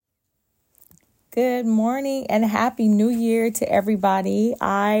Good morning and happy new year to everybody. This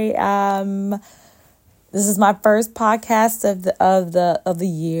is my first podcast of the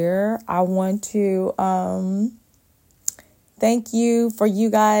year. I want to thank you for you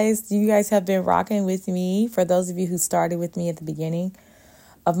guys. You guys have been rocking with me. For those of you who started with me at the beginning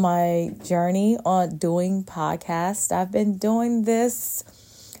of my journey on doing podcasts, I've been doing this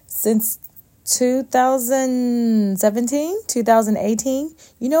since 2018.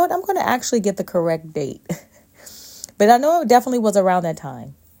 You know what? I'm going to actually get the correct date. But I know it definitely was around that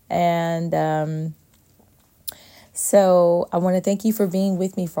time. And so I want to thank you for being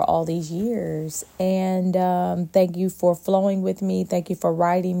with me for all these years. And thank you for flowing with me. Thank you for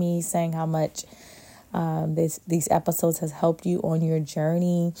writing me, saying how much these episodes has helped you on your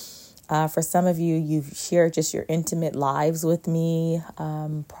journey. For some of you, you've shared just your intimate lives with me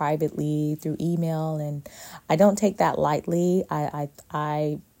privately through email, and I don't take that lightly.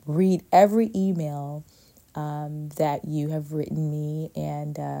 I read every email that you have written me,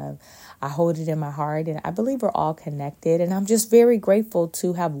 and I hold it in my heart, and I believe we're all connected, and I'm just very grateful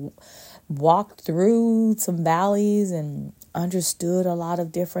to have walked through some valleys and understood a lot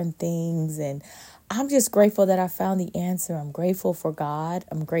of different things, and I'm just grateful that I found the answer. I'm grateful for God.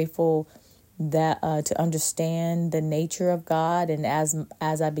 I'm grateful that to understand the nature of God. And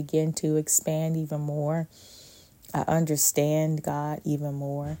as I begin to expand even more, I understand God even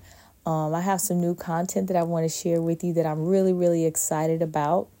more. I have some new content that I want to share with you that I'm really, really excited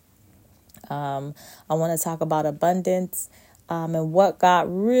about. I want to talk about abundance and what God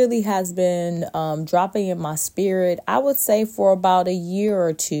really has been dropping in my spirit, I would say for about a year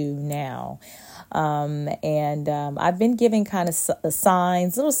or two now. I've been giving kind of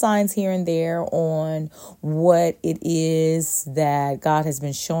little signs here and there on what it is that God has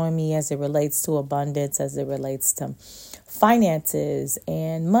been showing me as it relates to abundance, as it relates to finances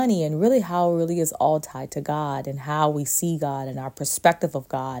and money, and really how it really is all tied to God and how we see God and our perspective of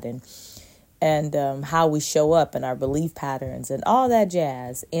God and how we show up and our belief patterns and all that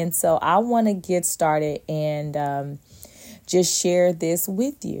jazz. And so I want to get started and just share this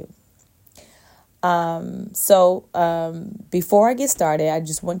with you. Before I get started, I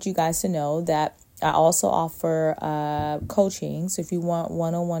just want you guys to know that I also offer coaching. So if you want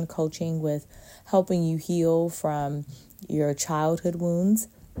one-on-one coaching with helping you heal from your childhood wounds,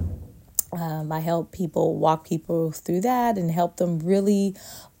 I help walk people through that and help them really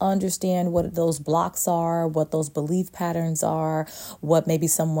understand what those blocks are, what those belief patterns are, what maybe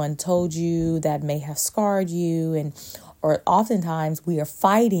someone told you that may have scarred you, or oftentimes we are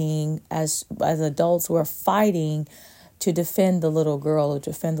fighting as adults. We're fighting to defend the little girl or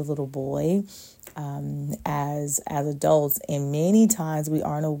defend the little boy as adults, and many times we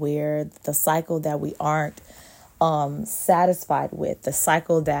aren't aware the cycle that we aren't satisfied with, the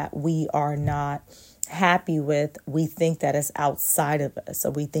cycle that we are not happy with. We think that it's outside of us,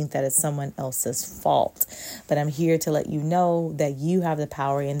 so we think that it's someone else's fault. But I'm here to let you know that you have the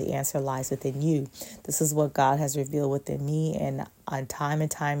power and the answer lies within you. This is what God has revealed within me, and time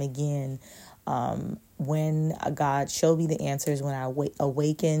again, when God showed me the answers, when I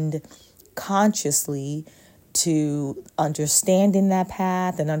awakened consciously to understanding that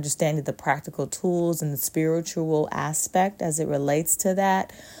path and understanding the practical tools and the spiritual aspect as it relates to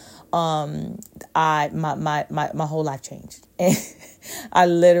that, my whole life changed. I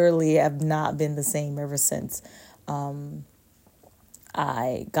literally have not been the same ever since God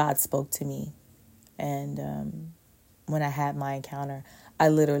spoke to me, and when I had my encounter, my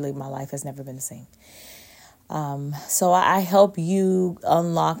life has never been the same. So I help you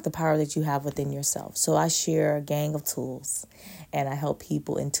unlock the power that you have within yourself. So I share a gang of tools, and I help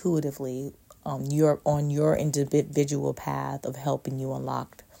people intuitively on your individual path of helping you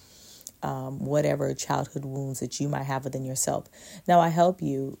unlock whatever childhood wounds that you might have within yourself. Now I help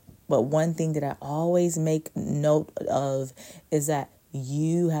you, but one thing that I always make note of is that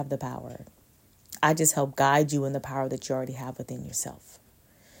you have the power. I just help guide you in the power that you already have within yourself.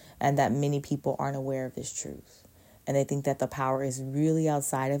 And that many people aren't aware of this truth. And they think that the power is really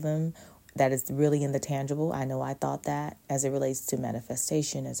outside of them, that is really in the tangible. I know I thought that as it relates to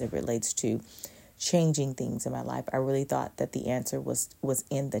manifestation, as it relates to changing things in my life. I really thought that the answer was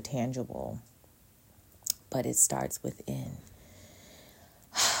in the tangible. But it starts within.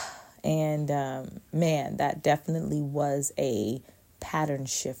 And man, that definitely was a pattern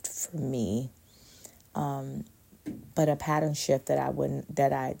shift for me. But a pattern shift that I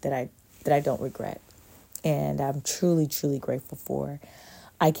don't regret, and I'm truly, truly grateful for.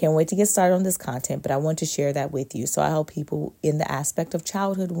 I can't wait to get started on this content, but I want to share that with you. So I help people in the aspect of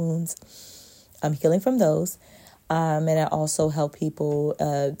childhood wounds, healing from those, And I also help people.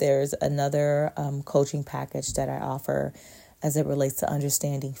 There's another coaching package that I offer as it relates to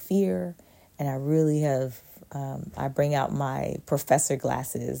understanding fear. And I really have, I bring out my professor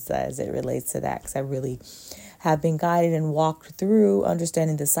glasses as it relates to that, because I really have been guided and walked through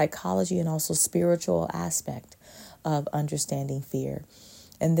understanding the psychology and also spiritual aspect of understanding fear.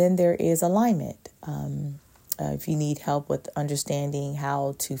 And then there is alignment. If you need help with understanding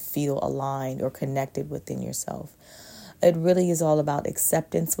how to feel aligned or connected within yourself, it really is all about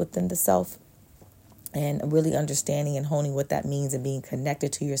acceptance within the self and really understanding and honing what that means and being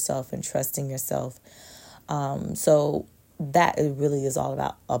connected to yourself and trusting yourself. So that it really is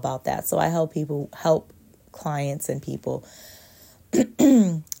all about that. So I help clients and people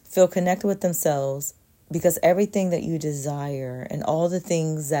feel connected with themselves, because everything that you desire and all the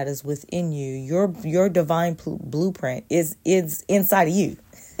things that is within you, your divine blueprint is inside of you,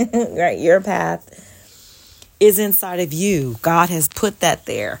 right? Your path is inside of you. God has put that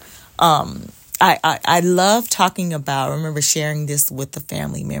there. I love talking about, I remember sharing this with a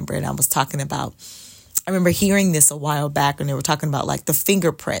family member, and I remember hearing this a while back, and they were talking about like the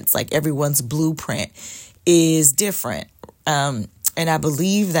fingerprints, like everyone's blueprint is different. And I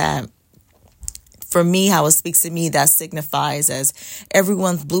believe that for me, how it speaks to me, that signifies as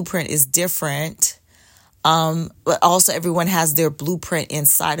everyone's blueprint is different. But also everyone has their blueprint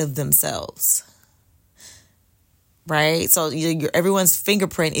inside of themselves. Right? So everyone's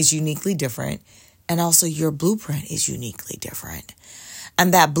fingerprint is uniquely different. And also your blueprint is uniquely different.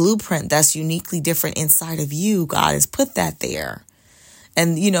 And that blueprint that's uniquely different inside of you, God has put that there.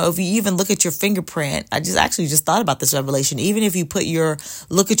 And, if you even look at your fingerprint, I just thought about this revelation. Even if you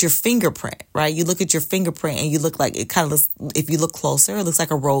look at your fingerprint, right? You look at your fingerprint and you look like it kind of looks, if you look closer, it looks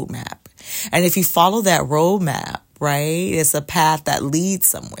like a roadmap. And if you follow that roadmap, right, it's a path that leads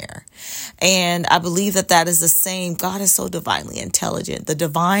somewhere. And I believe that is the same. God is so divinely intelligent. The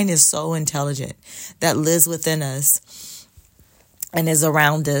divine is so intelligent that lives within us and is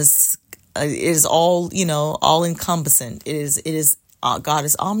around us. It is all, all encompassing. It is. God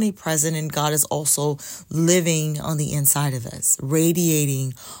is omnipresent, and God is also living on the inside of us,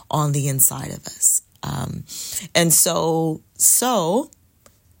 radiating on the inside of us. And so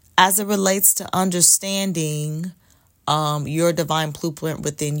as it relates to understanding your divine blueprint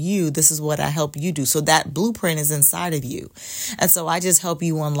within you, this is what I help you do. So that blueprint is inside of you. And so I just help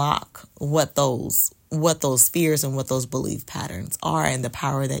you unlock what those fears and what those belief patterns are and the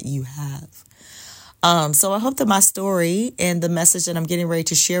power that you have. So I hope that my story and the message that I'm getting ready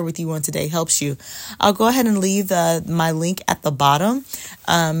to share with you on today helps you. I'll go ahead and leave my link at the bottom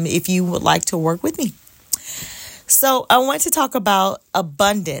if you would like to work with me. So I want to talk about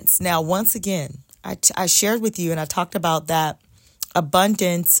abundance. Now, once again, I shared with you and I talked about that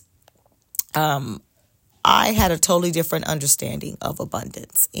abundance. I had a totally different understanding of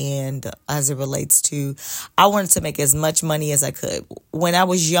abundance. And as it relates to, I wanted to make as much money as I could. When I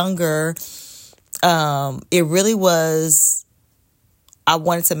was younger, it really was, I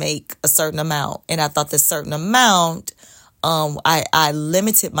wanted to make a certain amount, and I thought this certain amount, I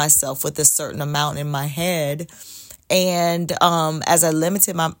limited myself with a certain amount in my head. And, as I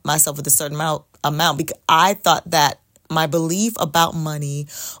limited myself with a certain amount, because I thought that my belief about money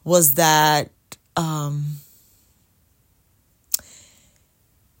was that,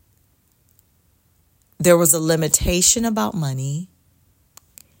 there was a limitation about money.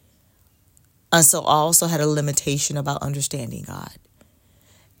 And so I also had a limitation about understanding God.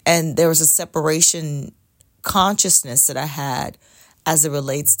 And there was a separation consciousness that I had as it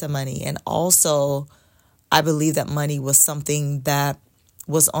relates to money. And also, I believe that money was something that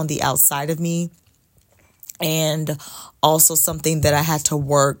was on the outside of me. And also something that I had to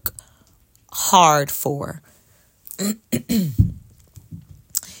work hard for.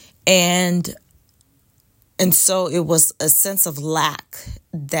 And so it was a sense of lack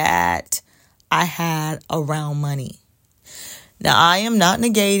that I had around money. Now, I am not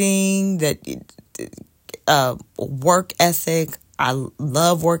negating that work ethic. I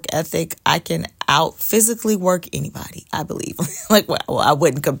love work ethic. I can out physically work anybody, I believe. I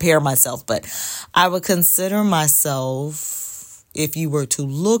wouldn't compare myself, but I would consider myself, if you were to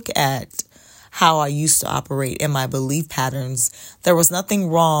look at how I used to operate in my belief patterns, there was nothing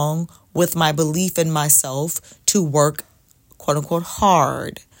wrong with my belief in myself to work, quote unquote,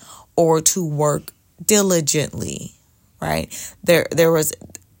 hard, or to work diligently, right? There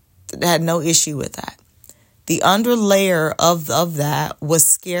had no issue with that. The underlayer of that was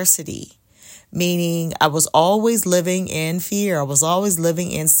scarcity, meaning I was always living in fear. I was always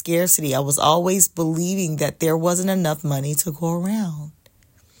living in scarcity. I was always believing that there wasn't enough money to go around.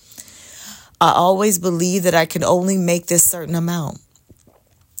 I always believed that I could only make this certain amount.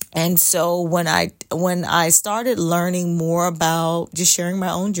 And so when I started learning more about, just sharing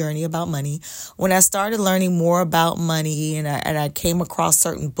my own journey about money, when I started learning more about money and I came across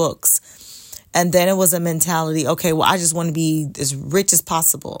certain books, and then it was a mentality, okay, well, I just want to be as rich as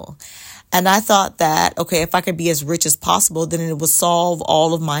possible. And I thought that, okay, if I could be as rich as possible, then it would solve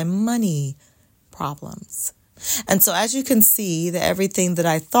all of my money problems. And so as you can see, that everything that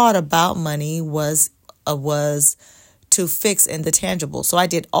I thought about money was to fix in the tangible. So I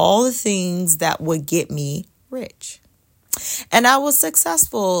did all the things that would get me rich. And I was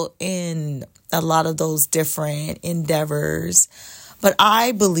successful in a lot of those different endeavors. But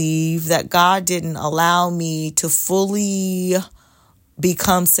I believe that God didn't allow me to fully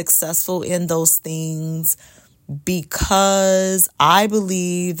become successful in those things because I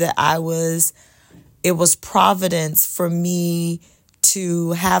believe that it was providence for me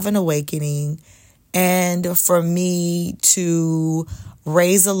to have an awakening and for me to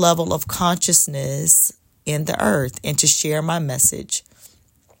raise a level of consciousness in the earth and to share my message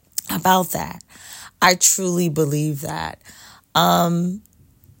about that. I truly believe that.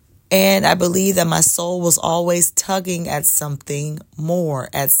 And I believe that my soul was always tugging at something more,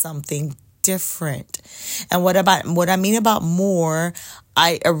 at something different. And what I mean about more,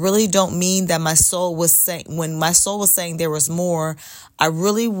 I really don't mean that my soul was saying, when my soul was saying there was more,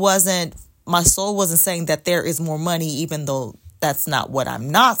 my soul wasn't saying that there is more money, even though that's not what I'm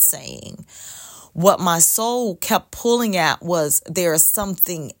not saying. What my soul kept pulling at was there is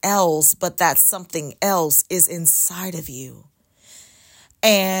something else, but that something else is inside of you.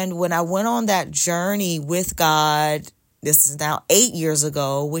 And when I went on that journey with God, this is now 8 years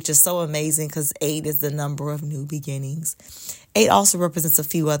ago, which is so amazing because 8 is the number of new beginnings. 8 also represents a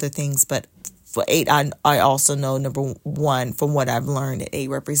few other things, but for 8, I also know, number one, from what I've learned, that 8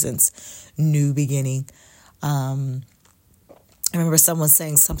 represents new beginning. I remember someone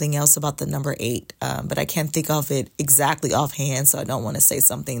saying something else about the number 8, but I can't think of it exactly offhand, so I don't want to say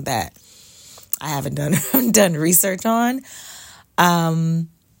something that I haven't done research on.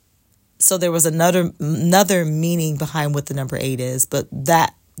 So there was another meaning behind what the number 8 is, but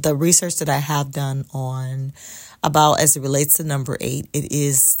that the research that I have done on about as it relates to number 8, it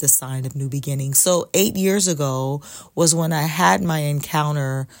is the sign of new beginning. So 8 years ago was when I had my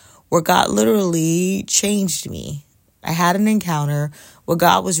encounter where God literally changed me. I had an encounter where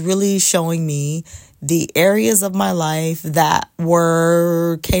God was really showing me the areas of my life that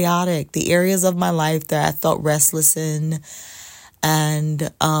were chaotic, the areas of my life that I felt restless in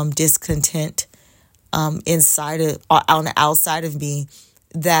and discontent on the outside of me,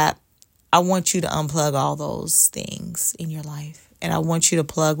 that I want you to unplug all those things in your life. And I want you to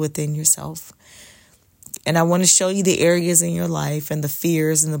plug within yourself. And I want to show you the areas in your life and the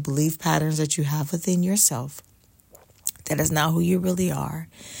fears and the belief patterns that you have within yourself. That is not who you really are.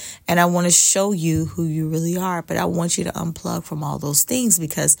 And I want to show you who you really are. But I want you to unplug from all those things,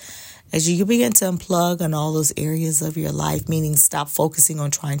 because as you begin to unplug on all those areas of your life, meaning stop focusing on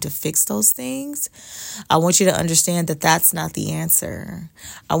trying to fix those things, I want you to understand that that's not the answer.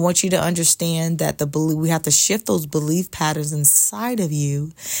 I want you to understand that we have to shift those belief patterns inside of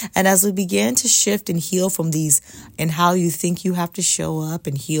you. And as we begin to shift and heal from these and how you think you have to show up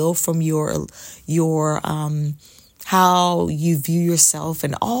and heal from your how you view yourself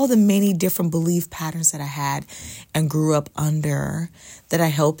and all the many different belief patterns that I had and grew up under, that I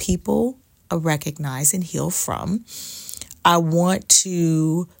help people recognize and heal from, I want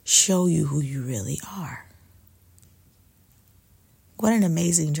to show you who you really are. What an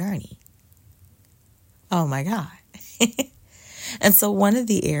amazing journey. Oh my God. And so one of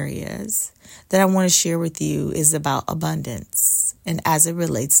the areas that I want to share with you is about abundance and as it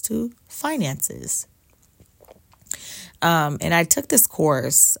relates to finances. And I took this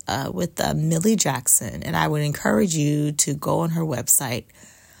course with Millie Jackson, and I would encourage you to go on her website,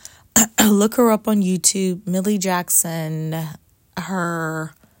 look her up on YouTube. Millie Jackson,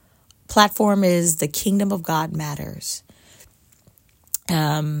 her platform is The Kingdom of God Matters.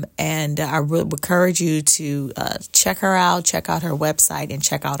 And I would encourage you to check her out, check out her website, and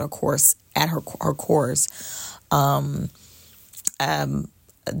check out her course her course, The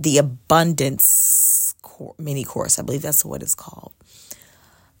Abundance mini course. I believe that's what it's called.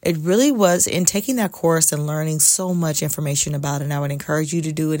 It really was, in taking that course and learning so much information about it, and I would encourage you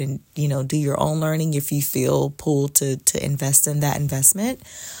to do it and, do your own learning if you feel pulled to invest in that investment.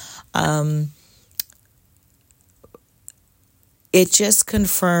 It just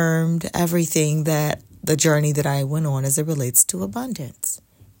confirmed everything that the journey that I went on as it relates to abundance.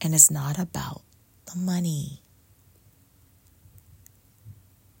 And it's not about the money.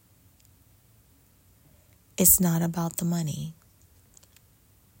 It's not about the money.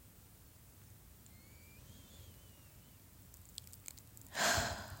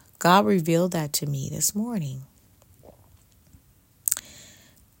 God revealed that to me this morning.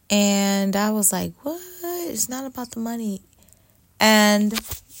 And I was like, what? It's not about the money. And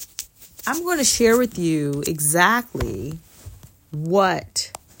I'm going to share with you exactly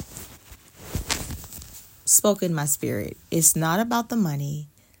what spoke in my spirit. It's not about the money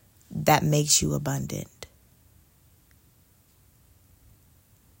that makes you abundant.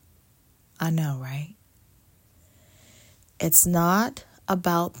 I know, right? It's not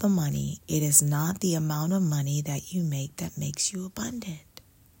about the money. It is not the amount of money that you make that makes you abundant.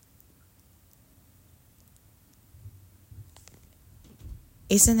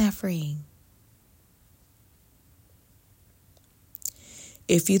 Isn't that freeing?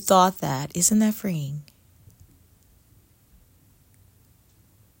 If you thought that, isn't that freeing?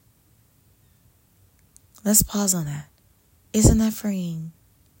 Let's pause on that. Isn't that freeing?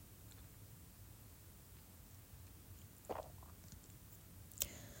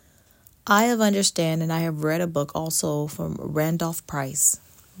 I have understand, and I have read a book also from Randolph Price,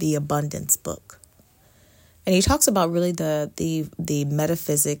 The Abundance Book. And he talks about really the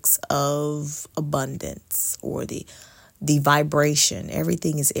metaphysics of abundance, or the vibration.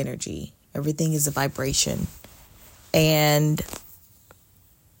 Everything is energy. Everything is a vibration. And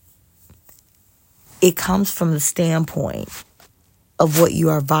it comes from the standpoint of what you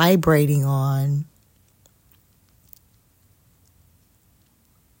are vibrating on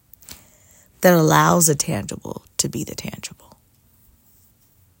that allows the tangible to be the tangible.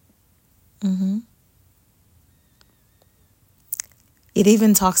 It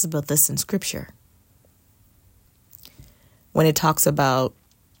even talks about this in Scripture. When it talks about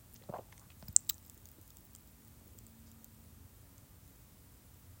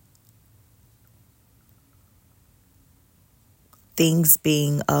things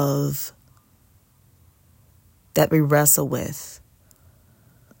being of that we wrestle with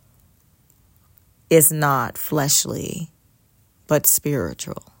is not fleshly, but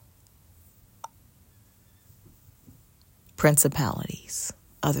spiritual. Principalities,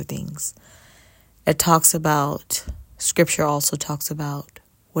 other things. It talks about, Scripture also talks about,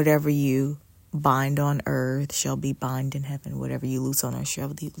 whatever you bind on earth shall be bound in heaven. Whatever you loose on earth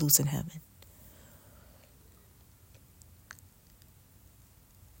shall be loose in heaven.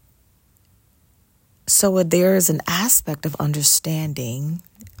 So there is an aspect of understanding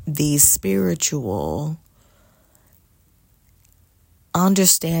the spiritual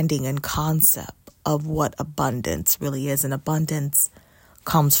understanding and concept of what abundance really is. And abundance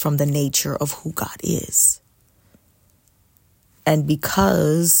comes from the nature of who God is. And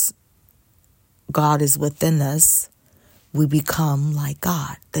because God is within us, we become like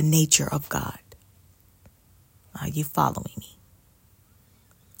God, the nature of God. Are you following me?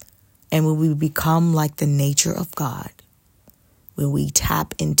 And when we become like the nature of God, when we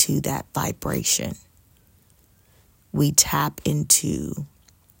tap into that vibration, we tap into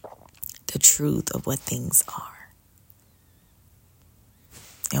the truth of what things are.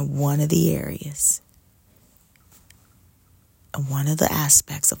 And one of the areas, and one of the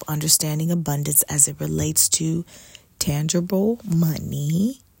aspects of understanding abundance as it relates to tangible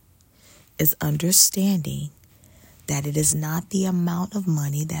money is understanding that it is not the amount of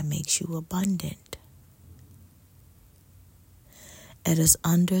money that makes you abundant. It is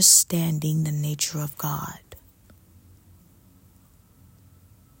understanding the nature of God.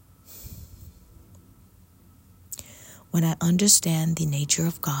 When I understand the nature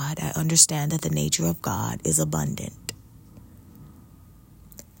of God, I understand that the nature of God is abundant.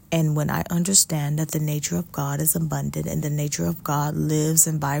 And when I understand that the nature of God is abundant and the nature of God lives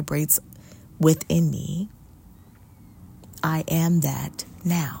and vibrates within me, I am that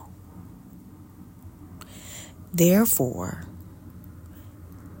now. Therefore,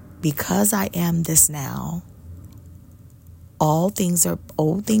 because I am this now, old things are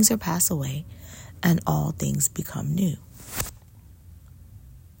passed away, and all things become new.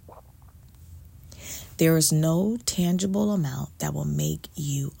 There is no tangible amount that will make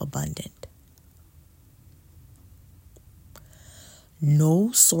you abundant.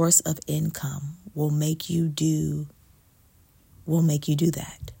 No source of income will make you do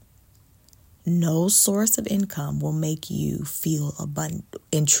that. No source of income will make you feel abundant.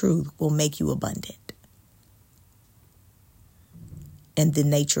 In truth, will make you abundant. In the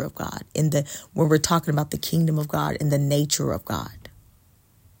nature of God, when we're talking about the kingdom of God and the nature of God.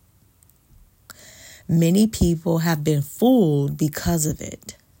 Many people have been fooled because of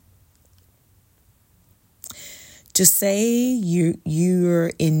it To say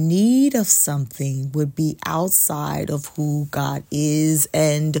you're in need of something would be outside of who God is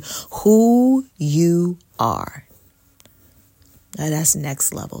and who you are. Now that's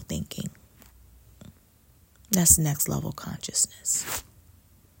next level thinking. That's next level consciousness.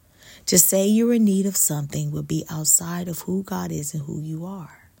 To say you're in need of something would be outside of who God is and who you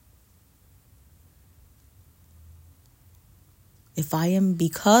are.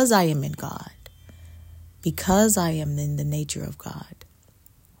 Because I am in God, because I am in the nature of God,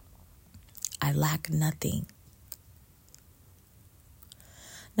 I lack nothing.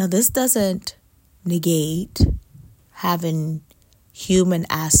 Now, this doesn't negate having human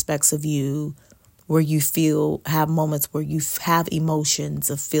aspects of you where you have moments where you have emotions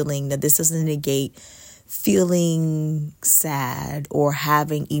of feeling. That this doesn't negate feeling sad or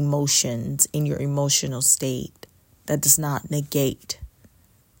having emotions in your emotional state. That does not negate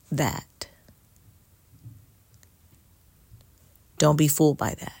that. Don't be fooled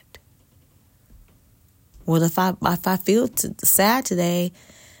by that. Well, if I feel sad today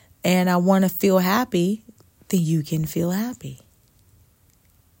and I want to feel happy, then you can feel happy.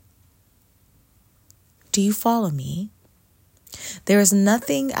 Do you follow me? There is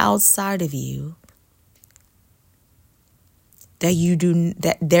nothing outside of you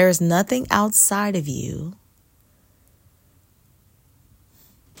there is nothing outside of you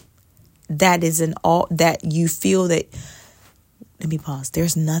that is that you feel that. Let me pause.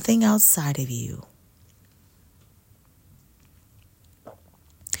 There's nothing outside of you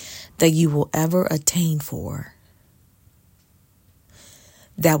that you will ever attain for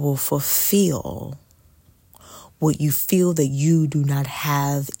that will fulfill what you feel that you do not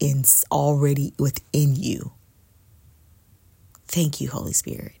have already within you. Thank you, Holy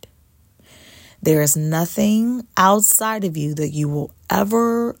Spirit. There is nothing outside of you that you will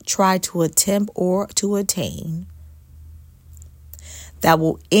ever try to attempt or to attain that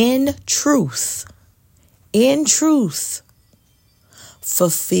will in truth,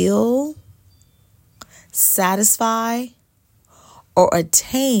 fulfill, satisfy, or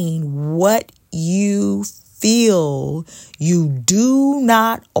attain what you feel you do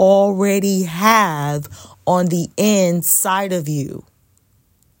not already have on the inside of you.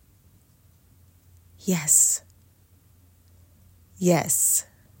 Yes. Yes.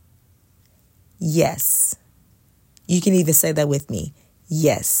 Yes. You can even say that with me.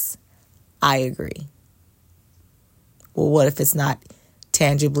 Yes, I agree. Well, what if it's not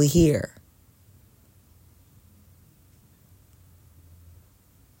tangibly here?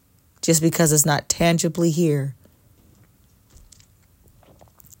 Just because it's not tangibly here,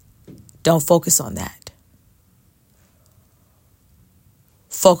 don't focus on that.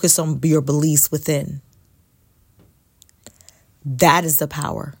 Focus on your beliefs within. That is the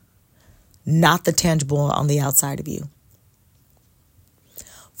power, not the tangible on the outside of you.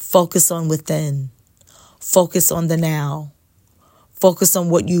 Focus on within. Focus on the now. Focus on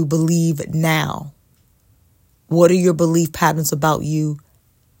what you believe now. What are your belief patterns about you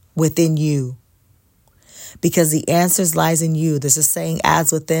within you? Because the answers lies in you. There's a saying,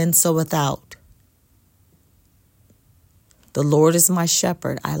 as within, so without. The Lord is my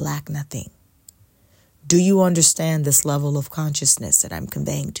shepherd. I lack nothing. Do you understand this level of consciousness that I'm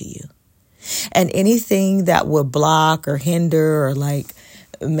conveying to you? And anything that would block or hinder or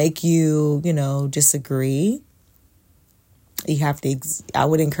make you, disagree, I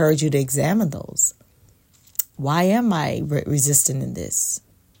would encourage you to examine those. Why am I resistant in this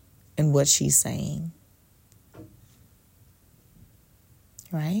and what she's saying?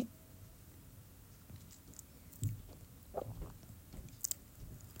 Right?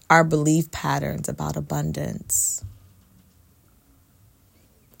 Our belief patterns about abundance,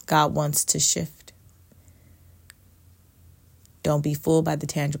 God wants to shift. Don't be fooled by the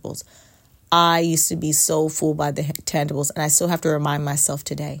tangibles. I used to be so fooled by the tangibles, and I still have to remind myself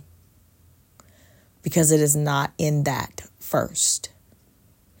today. Because it is not in that first.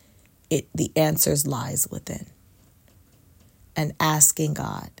 The answers lies within. And asking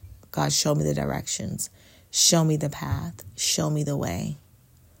God, show me the directions. Show me the path. Show me the way.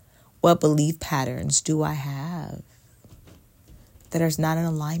 What belief patterns do I have that are not in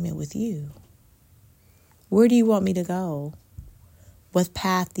alignment with you? Where do you want me to go? What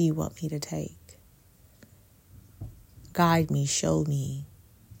path do you want me to take? Guide me, show me.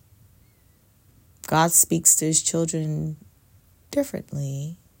 God speaks to his children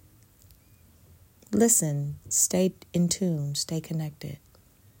differently. Listen, stay in tune, stay connected.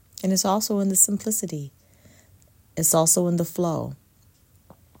 And it's also in the simplicity. It's also in the flow.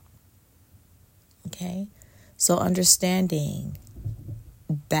 Okay? So understanding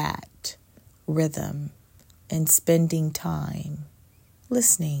that rhythm and spending time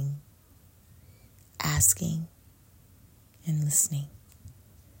listening, asking and listening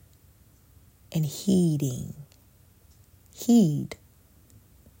and heeding. Heed.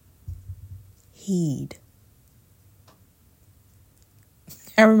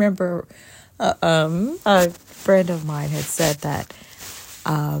 I remember a friend of mine had said that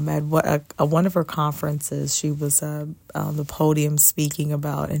at one of her conferences, she was on the podium speaking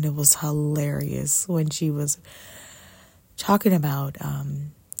about, and it was hilarious when she was talking about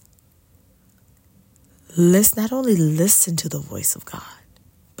not only listen to the voice of God,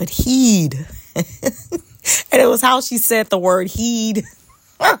 but heed. And it was how she said the word heed.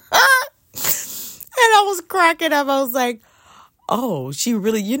 And I was cracking up. I was like, oh, she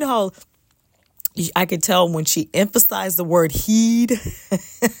really, I could tell when she emphasized the word heed.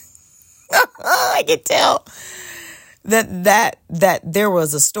 I could tell that there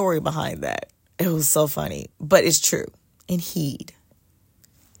was a story behind that. It was so funny, but it's true. And heed.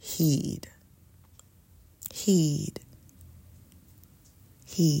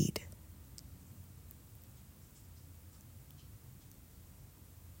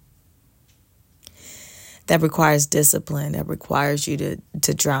 That requires discipline. That requires you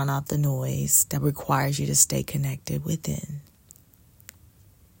to drown out the noise. That requires you to stay connected within.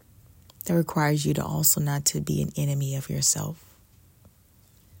 That requires you to also not to be an enemy of yourself.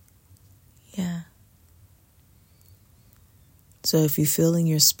 Yeah. So if you feel in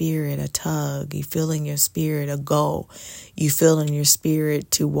your spirit a tug, you feel in your spirit a go, you feel in your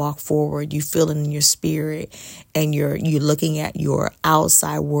spirit to walk forward, you feel in your spirit and you're looking at your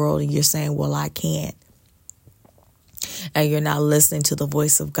outside world and you're saying, well, I can't. And you're not listening to the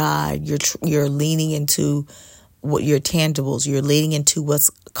voice of God. You're leaning into what your tangibles. You're leaning into what's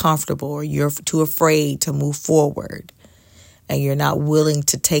comfortable, or you're too afraid to move forward. And you're not willing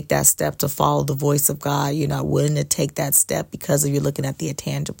to take that step to follow the voice of God. You're not willing to take that step because you're looking at the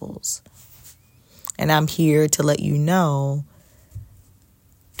intangibles. And I'm here to let you know,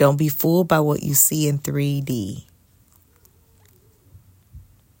 don't be fooled by what you see in 3D.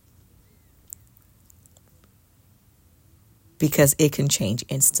 Because it can change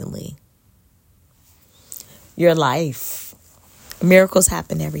instantly. Your life, miracles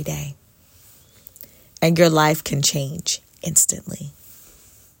happen every day. And your life can change instantly.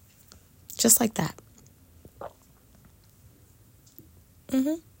 Just like that.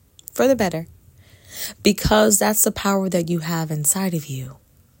 For the better. Because that's the power that you have inside of you.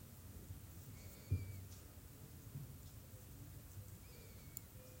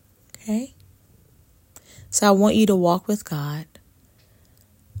 Okay? So I want you to walk with God.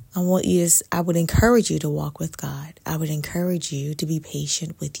 I would encourage you to walk with God. I would encourage you to be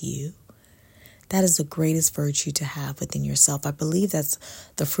patient with you. That is the greatest virtue to have within yourself. I believe that's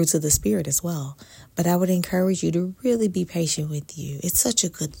the fruits of the Spirit as well. But I would encourage you to really be patient with you. It's such a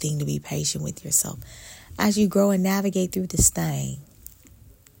good thing to be patient with yourself as you grow and navigate through this thing.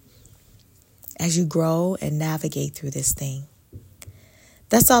 As you grow and navigate through this thing.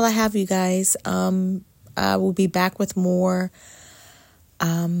 That's all I have, you guys. I will be back with more.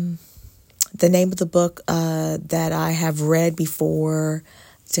 The name of the book that I have read before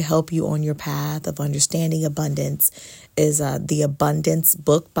to help you on your path of understanding abundance is The Abundance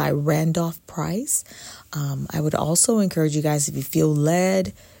Book by Randolph Price. I would also encourage you guys, if you feel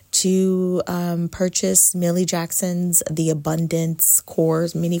led to purchase Millie Jackson's The Abundance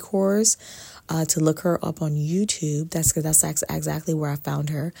course, mini course, to look her up on YouTube. That's exactly where I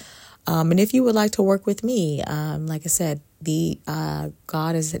found her. And if you would like to work with me, like I said,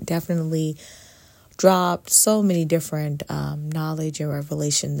 God has definitely dropped so many different knowledge and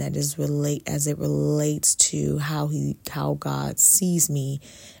revelation that is as it relates to how God sees me,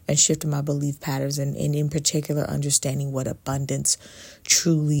 and shifting my belief patterns, and in particular understanding what abundance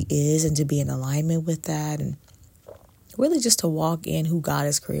truly is, and to be in alignment with that, and really just to walk in who God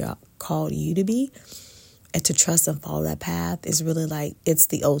has called you to be. And to trust and follow that path is really like, it's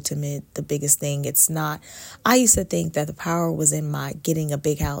the ultimate, the biggest thing. It's not, I used to think that the power was in my getting a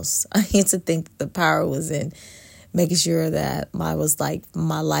big house. I used to think the power was in making sure that my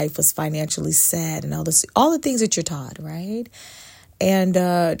life was financially set and all the things that you're taught, right? And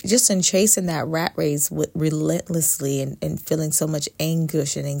just in chasing that rat race relentlessly and feeling so much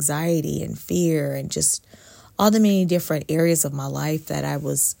anguish and anxiety and fear and just all the many different areas of my life that I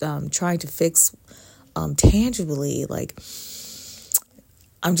was trying to fix tangibly. Like,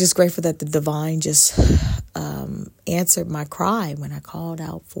 I'm just grateful that the divine just answered my cry when I called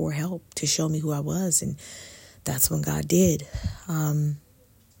out for help to show me who I was, and that's when God did. And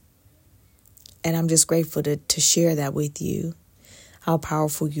I'm just grateful to share that with you, how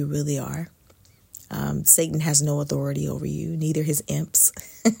powerful you really are. Satan has no authority over you. Neither his imps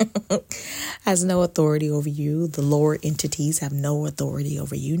has no authority over you. The lower entities have no authority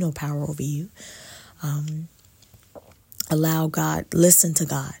over you, no power over you. Allow God, listen to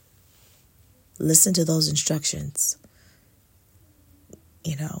God. Listen to those instructions.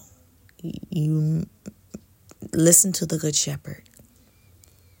 You listen to the Good Shepherd.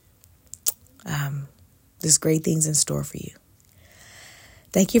 There's great things in store for you.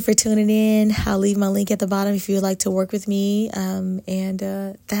 Thank you for tuning in. I'll leave my link at the bottom if you would like to work with me. And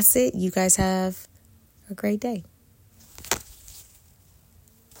that's it. You guys have a great day.